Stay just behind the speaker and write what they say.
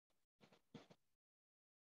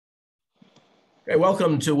Okay,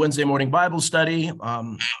 welcome to Wednesday morning Bible study.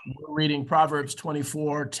 We're reading Proverbs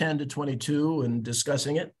 24, 10 to 22 and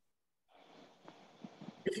discussing it.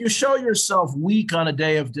 If you show yourself weak on a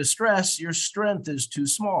day of distress, your strength is too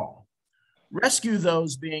small. Rescue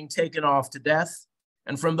those being taken off to death,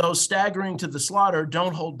 and from those staggering to the slaughter,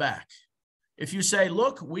 don't hold back. If you say,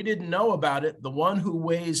 look, we didn't know about it, the one who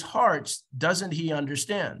weighs hearts, doesn't he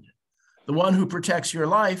understand? The one who protects your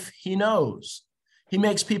life, he knows. He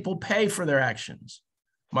makes people pay for their actions.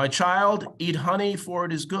 My child, eat honey, for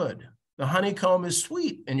it is good. The honeycomb is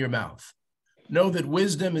sweet in your mouth. Know that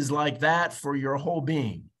wisdom is like that for your whole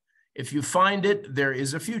being. If you find it, there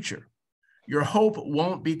is a future. Your hope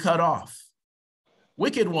won't be cut off.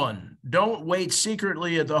 Wicked one, don't wait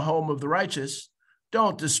secretly at the home of the righteous.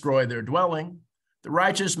 Don't destroy their dwelling. The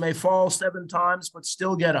righteous may fall 7 times, but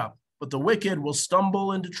still get up. But the wicked will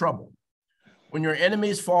stumble into trouble. When your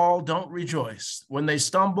enemies fall, don't rejoice. When they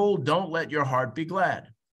stumble, don't let your heart be glad.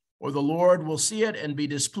 Or the Lord will see it and be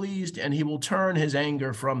displeased, and he will turn his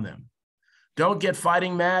anger from them. Don't get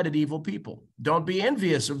fighting mad at evil people. Don't be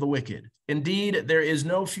envious of the wicked. Indeed, there is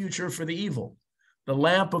no future for the evil. The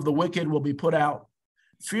lamp of the wicked will be put out.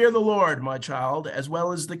 Fear the Lord, my child, as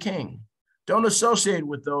well as the king. Don't associate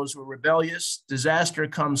with those who are rebellious. Disaster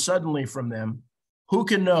comes suddenly from them. Who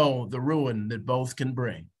can know the ruin that both can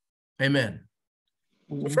bring? Amen.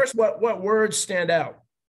 So first, what words stand out?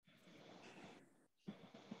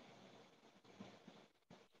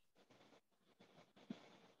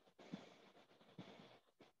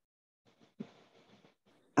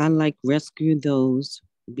 I like rescue those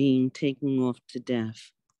being taken off to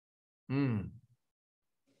death.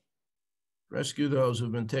 Rescue those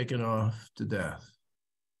who've been taken off to death.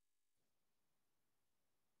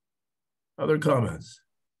 Other comments?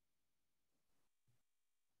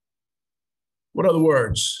 What other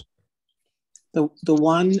words? The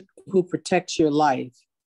one who protects your life,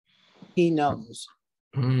 he knows.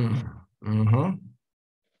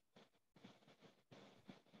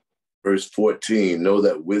 Verse 14, know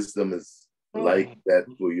that wisdom is like that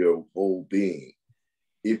for your whole being.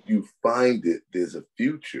 If you find it, there's a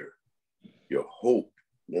future. Your hope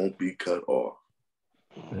won't be cut off.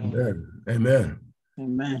 Amen. Amen.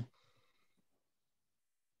 Amen.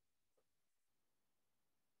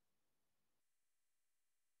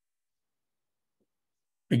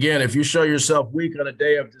 Again, if you show yourself weak on a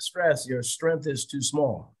day of distress, your strength is too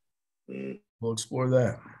small. We'll explore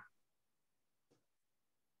that.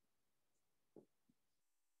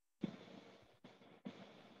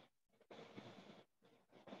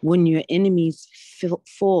 When your enemies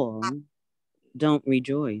fall, don't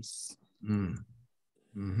rejoice. And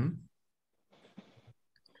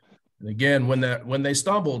again, when they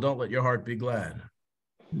stumble, don't let your heart be glad.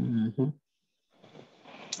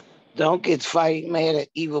 Don't get fighting mad at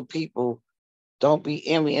evil people. Don't be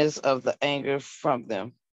envious of the anger from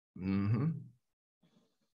them.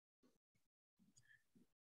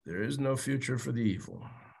 There is no future for the evil.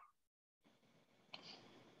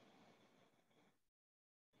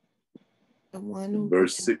 The one who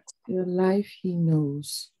Verse 6. Your life, he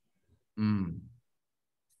knows.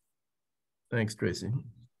 Thanks, Tracy.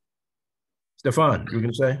 Stefan, you were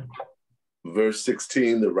going to say? Verse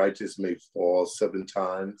 16, the righteous may fall 7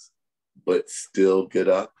 times, but still get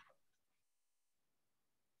up.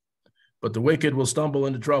 But the wicked will stumble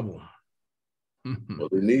into trouble. Well,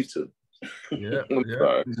 they need to. Yeah.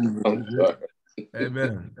 I'm sorry.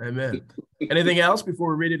 Amen. Amen. Anything else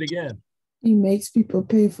before we read it again? He makes people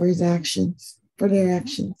pay for his actions, for their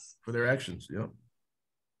actions. For their actions,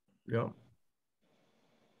 yeah.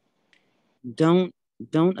 Don't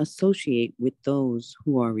associate with those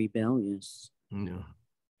who are rebellious. Yeah.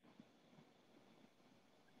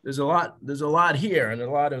 There's a lot here, and a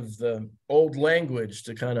lot of the old language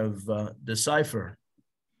to kind of decipher.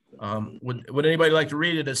 Would anybody like to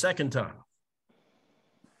read it a second time?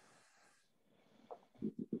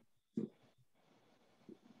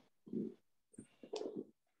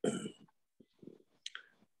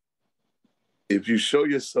 If you show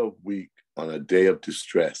yourself weak on a day of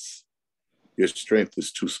distress, your strength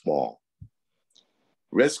is too small.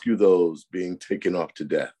 Rescue those being taken off to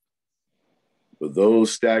death. For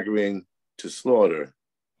those staggering to slaughter,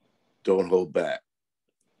 don't hold back.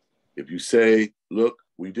 If you say, look,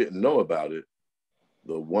 we didn't know about it,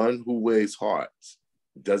 the one who weighs hearts,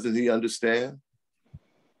 doesn't he understand?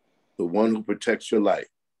 The one who protects your life,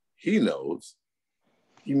 he knows.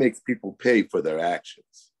 He makes people pay for their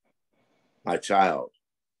actions. My child,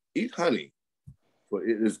 eat honey, for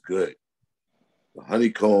it is good. The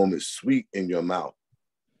honeycomb is sweet in your mouth.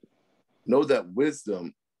 Know that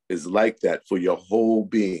wisdom is like that for your whole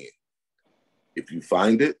being. If you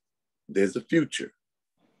find it, there's a future.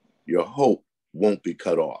 Your hope won't be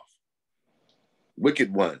cut off.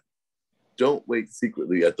 Wicked one, don't wait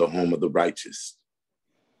secretly at the home of the righteous.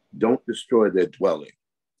 Don't destroy their dwelling.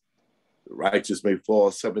 The righteous may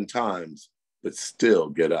fall 7 times, but still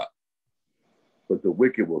get up. But the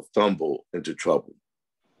wicked will stumble into trouble.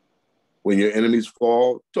 When your enemies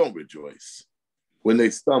fall, don't rejoice. When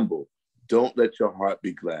they stumble, don't let your heart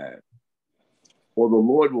be glad. For the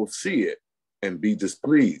Lord will see it and be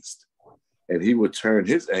displeased, and he will turn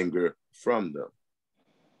his anger from them.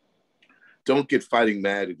 Don't get fighting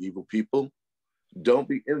mad at evil people. Don't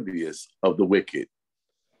be envious of the wicked.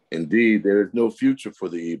 Indeed, there is no future for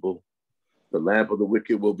the evil. The lamp of the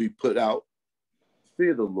wicked will be put out.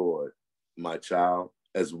 Fear the Lord, my child,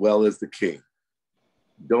 as well as the king.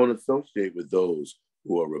 Don't associate with those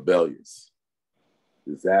who are rebellious.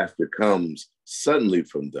 Disaster comes suddenly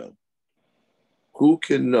from them. Who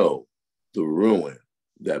can know the ruin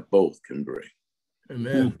that both can bring?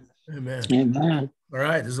 Amen. Amen. Amen. All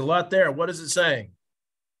right. There's a lot there. What is it saying?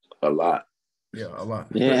 A lot. Yeah, a lot.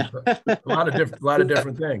 Yeah. a lot of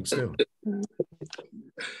different things too.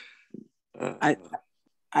 I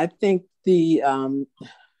think the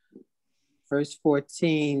verse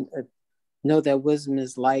 14, know that wisdom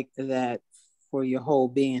is like that for your whole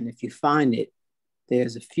being. If you find it,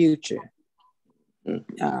 there's a future.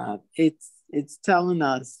 It's telling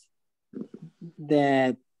us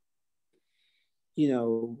that, you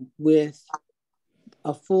know, with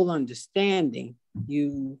a full understanding,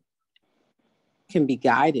 you can be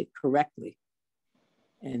guided correctly,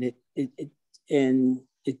 and it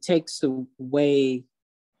takes away.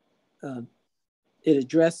 It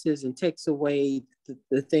addresses and takes away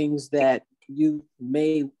the things that you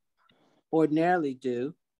may ordinarily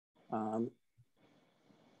do,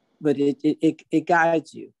 but it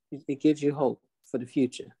guides you. It gives you hope for the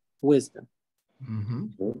future, wisdom.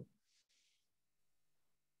 Mm-hmm.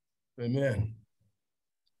 Amen.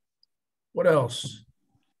 What else?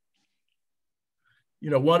 You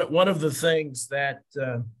know, one of the things that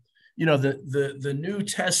you know, the New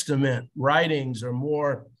Testament writings are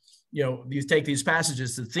more, you know, you take these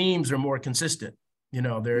passages, the themes are more consistent. You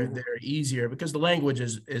know, they're easier because the language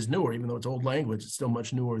is newer, even though it's old language, it's still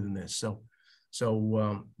much newer than this. So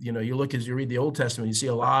you know, you look as you read the Old Testament, you see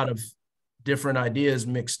a lot of different ideas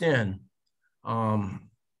mixed in.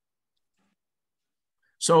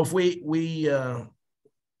 So if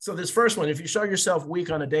so this first one, if you show yourself weak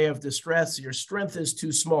on a day of distress, your strength is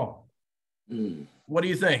too small. What do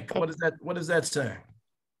you think? What is that saying?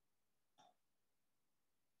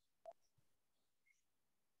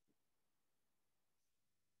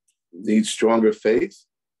 Need stronger faith?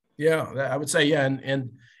 Yeah, I would say, yeah.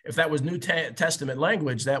 And if that was New Testament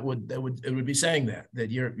language, it would be saying that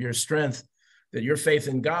your strength, that your faith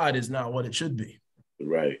in God is not what it should be.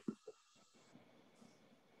 Right.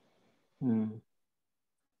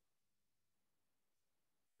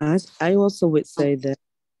 I also would say that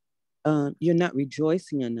you're not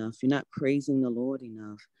rejoicing enough. You're not praising the Lord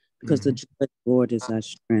enough, because the joy of the Lord is our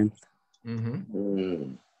strength.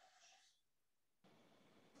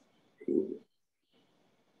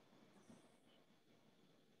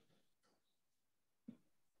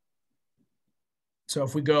 So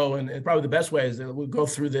if we go, and probably the best way is that we'll go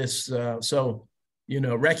through this. So, you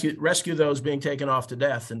know, rescue those being taken off to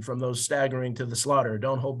death, and from those staggering to the slaughter.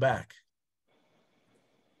 Don't hold back.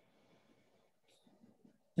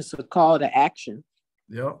 It's a call to action.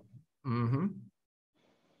 Yep.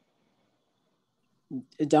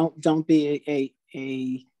 Don't be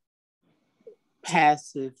a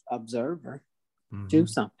passive observer. Do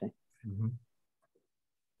something.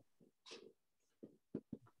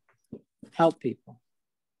 Help people.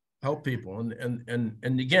 Help people. And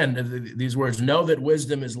again, these words, know that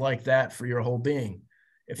wisdom is like that for your whole being.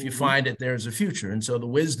 If you find it, there's a future. And so the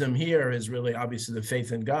wisdom here is really obviously the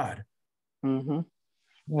faith in God. You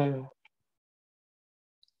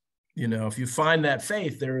know, if you find that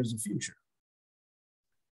faith, there is a future.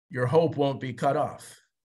 Your hope won't be cut off.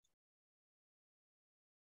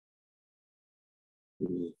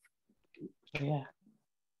 Yeah.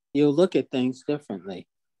 You'll look at things differently.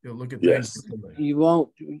 You'll look at things differently. You won't,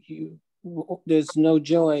 there's no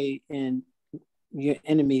joy in your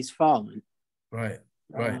enemies falling. Right.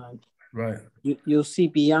 You'll see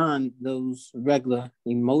beyond those regular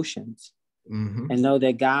emotions and know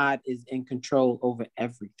that God is in control over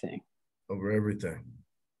everything. Everything.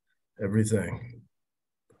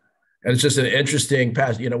 And it's just an interesting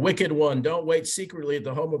passage. You know, wicked one, don't wait secretly at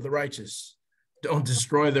the home of the righteous. Don't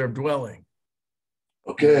destroy their dwelling.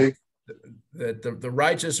 Okay. That the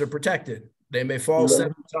righteous are protected. They may fall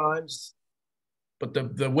 7 times, but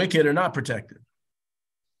the wicked are not protected.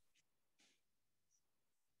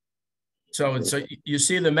 So you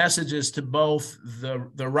see the messages to both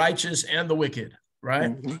the righteous and the wicked,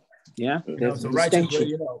 right? Mm-hmm. Yeah, The righteous,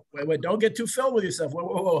 wait, don't get too filled with yourself.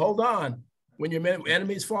 Whoa, hold on. When your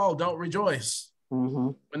enemies fall, don't rejoice.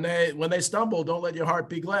 Mm-hmm. When they stumble, don't let your heart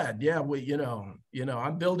be glad. Yeah,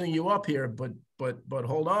 I'm building you up here, but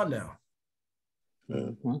hold on now.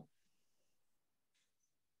 Mm-hmm.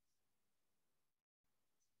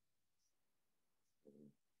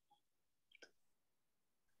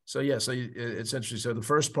 So it's interesting. So the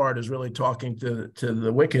first part is really talking to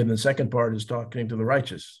the wicked, and the second part is talking to the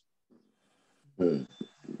righteous.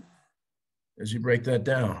 As you break that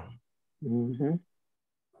down. Mm-hmm.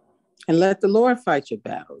 And let the Lord fight your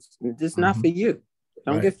battles. This is not for you.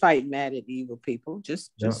 Don't get fight mad at evil people.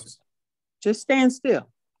 Just stand still.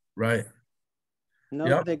 Right.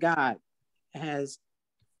 Know that God has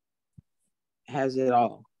it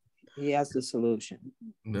all. He has the solution.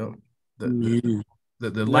 No. The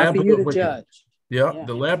not lamp for of you the to wicked. judge. Yeah,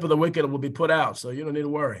 the lamp of the wicked will be put out, so you don't need to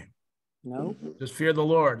worry. No. Just fear the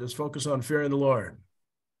Lord. Just focus on fearing the Lord.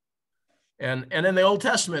 And in the Old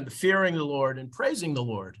Testament, fearing the Lord and praising the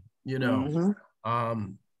Lord, would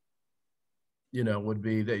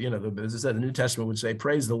be that, as I said, the New Testament would say,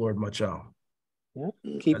 praise the Lord, my child. Yeah.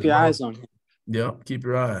 Keep your eyes on him. Yeah, keep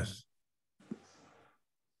your eyes.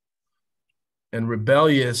 And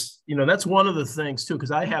rebellious, that's one of the things too,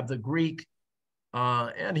 because I have the Greek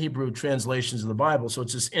and Hebrew translations of the Bible. So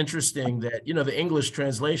it's just interesting that, the English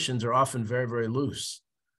translations are often very, very loose.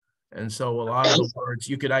 And so a lot of the words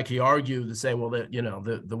you could actually argue to say, well, that,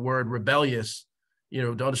 the word rebellious,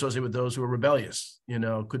 don't associate with those who are rebellious,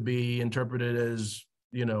 could be interpreted as,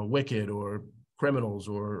 wicked or criminals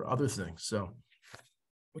or other things. So,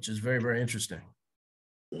 which is very, very interesting.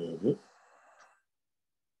 Mm-hmm.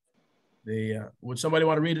 Would somebody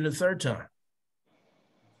want to read it a third time?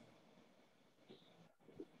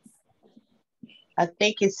 I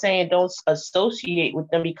think it's saying don't associate with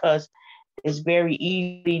them because it's very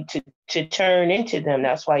easy to turn into them.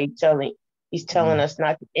 That's why he's telling us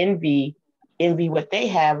not to envy what they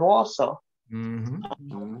have also. Mm-hmm.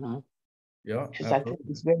 Mm-hmm. Yeah, because I think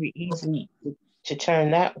it's very easy to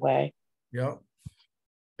turn that way. Yeah,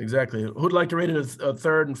 exactly. Who'd like to read it a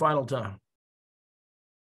third and final time?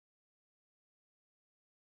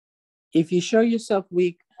 If you show yourself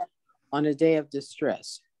weak on a day of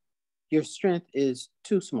distress, your strength is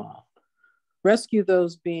too small. Rescue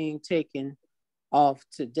those being taken off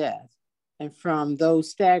to death, and from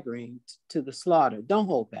those staggering to the slaughter. Don't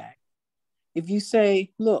hold back. If you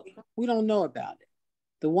say, look, we don't know about it,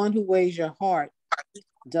 the one who weighs your heart,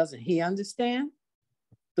 doesn't he understand?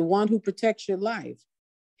 The one who protects your life,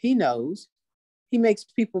 he knows. He makes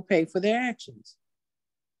people pay for their actions.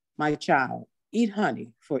 My child, eat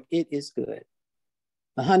honey, for it is good.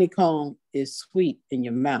 The honeycomb is sweet in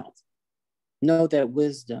your mouth. Know that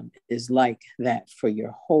wisdom is like that for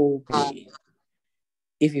your whole being.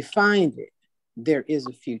 If you find it, there is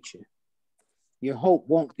a future. Your hope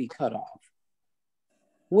won't be cut off.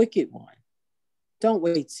 Wicked one, don't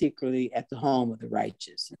wait secretly at the home of the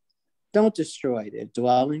righteous. Don't destroy their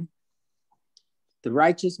dwelling. The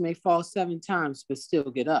righteous may fall 7 times, but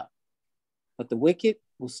still get up. But the wicked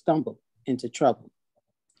will stumble into trouble.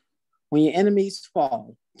 When your enemies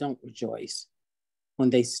fall, don't rejoice.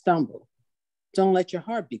 When they stumble, don't let your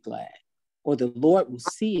heart be glad, or the Lord will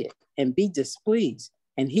see it and be displeased,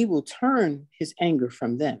 and he will turn his anger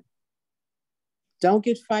from them. Don't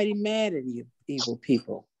get fighting mad at evil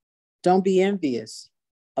people. Don't be envious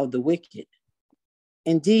of the wicked.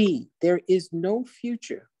 Indeed, there is no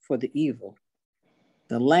future for the evil.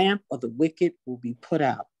 The lamp of the wicked will be put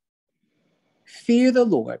out. Fear the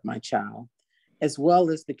Lord, my child, as well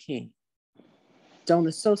as the king. Don't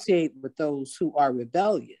associate with those who are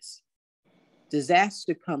rebellious.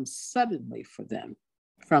 Disaster comes suddenly from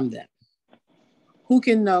them. Who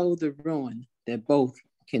can know the ruin that both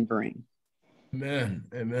can bring? Amen.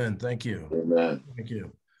 Amen. Thank you. Amen. Thank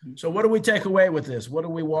you. So what do we take away with this? What do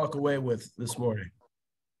we walk away with this morning?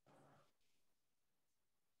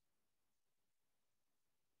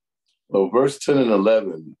 Well, verse 10 and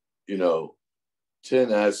 11,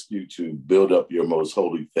 10 asks you to build up your most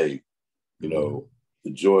holy faith, the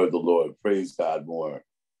joy of the Lord, praise God more,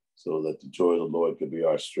 so that the joy of the Lord could be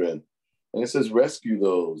our strength. And it says, rescue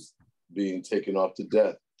those being taken off to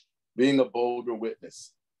death, being a bolder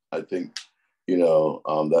witness. I think,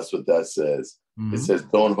 that's what that says. Mm-hmm. It says,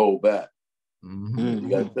 don't hold back. Mm-hmm. You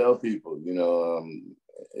got to tell people,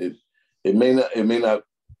 it may not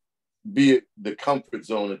be the comfort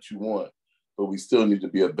zone that you want, but we still need to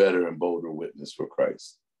be a better and bolder witness for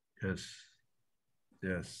Christ. Yes.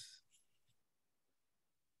 Yes.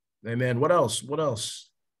 Amen. What else? What else?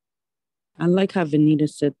 I like how Vanita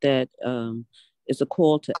said that it's a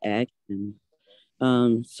call to action.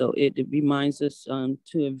 So it reminds us to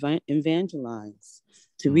evangelize,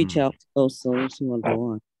 to reach out to those souls who are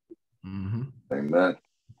lost. Amen.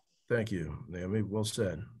 Thank you, Naomi. Well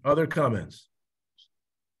said. Other comments?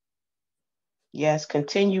 Yes,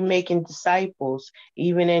 continue making disciples,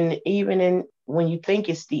 even in when you think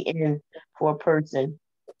it's the end for a person.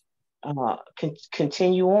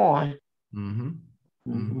 Continue on.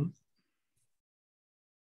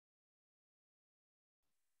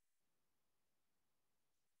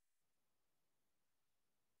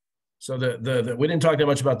 So the we didn't talk that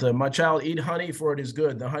much about my child, eat honey, for it is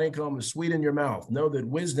good. The honeycomb is sweet in your mouth. Know that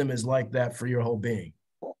wisdom is like that for your whole being.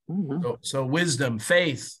 So wisdom,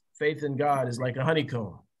 faith in God is like a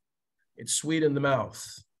honeycomb. It's sweet in the mouth.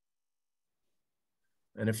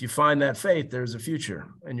 And if you find that faith, there's a future,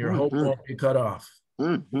 and your hope won't be cut off.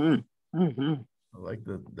 I like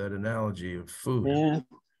that analogy of food. Yeah.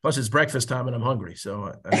 Plus, it's breakfast time, and I'm hungry.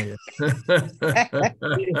 So that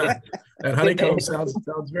honeycomb sounds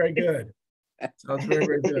very good. Sounds very,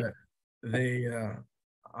 very good.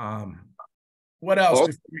 What else? Also,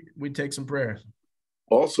 before we take some prayers.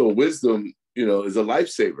 Also, wisdom, is a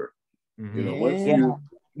lifesaver. Once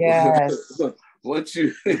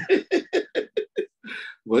you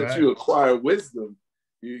once you acquire wisdom,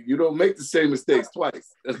 you don't make the same mistakes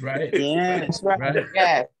twice. Right. Yes. Right.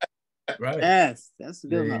 Yeah. Right. Yes. That's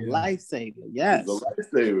good. A lifesaver. Yes.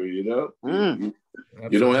 It's a lifesaver, You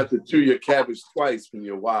don't have to chew your cabbage twice when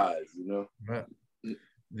you're wise, Right.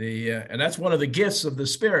 And that's one of the gifts of the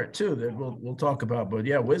Spirit too that we'll talk about. But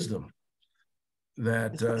yeah, wisdom.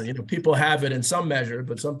 That people have it in some measure,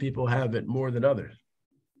 but some people have it more than others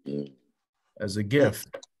as a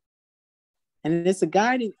gift. And it's a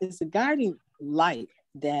guiding light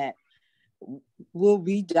that will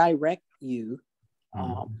redirect you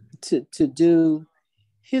to do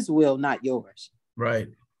His will, not yours. Right.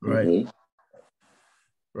 Right.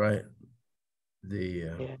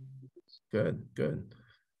 Good.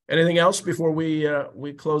 Anything else before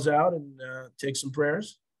we close out and take some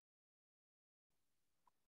prayers?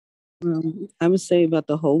 I would say about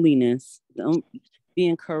the holiness. Don't be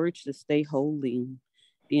encouraged to stay holy.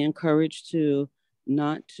 Be encouraged to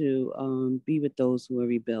not to be with those who are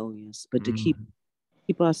rebellious, but to keep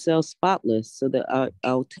ourselves spotless so that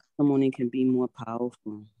our testimony can be more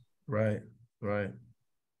powerful. Right.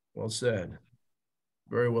 Well said.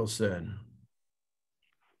 Very well said.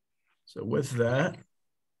 So with that,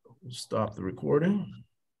 we'll stop the recording.